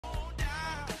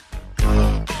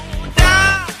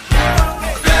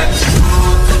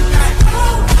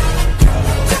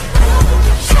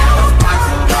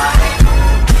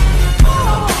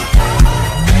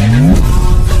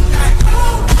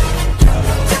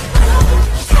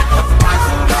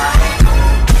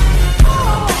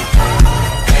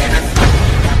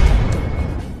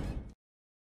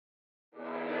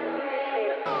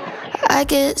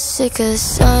get sick of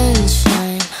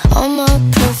sunshine on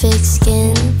my perfect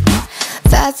skin.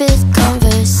 Vapid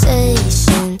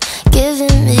conversation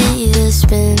giving me the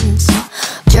spins.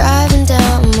 Driving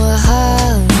down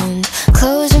Mulholland,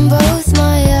 closing both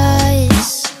my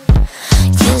eyes.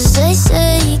 'Cause they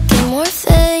say you get more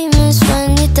famous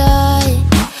when you die,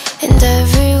 and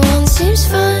everyone seems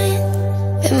fine.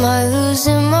 Am I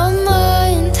losing my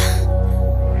mind?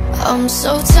 I'm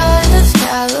so tired of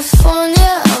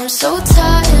California, I'm so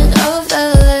tired of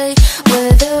LA,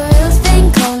 where the real thing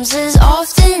comes as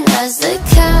often as the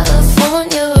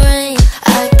California rain.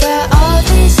 I got all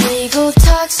these legal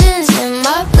toxins in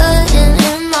my blood and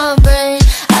in my brain.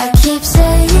 I keep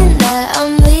saying that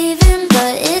I'm leaving,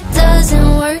 but it doesn't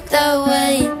work that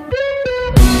way.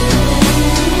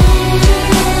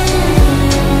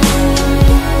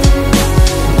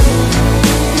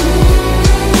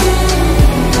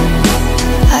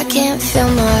 I can't feel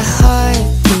my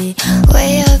heartbeat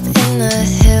way up in the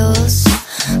hills.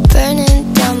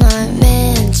 Burning down my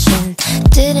mansion,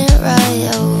 didn't write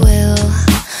a will.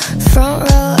 Front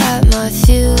row at my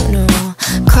funeral,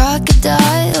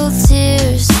 crocodile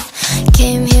tears.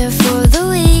 Came here for the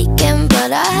weekend,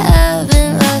 but I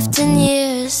haven't left in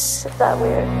years. Is that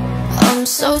weird? I'm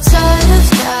so tired of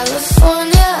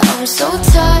California, I'm so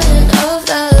tired of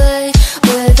that.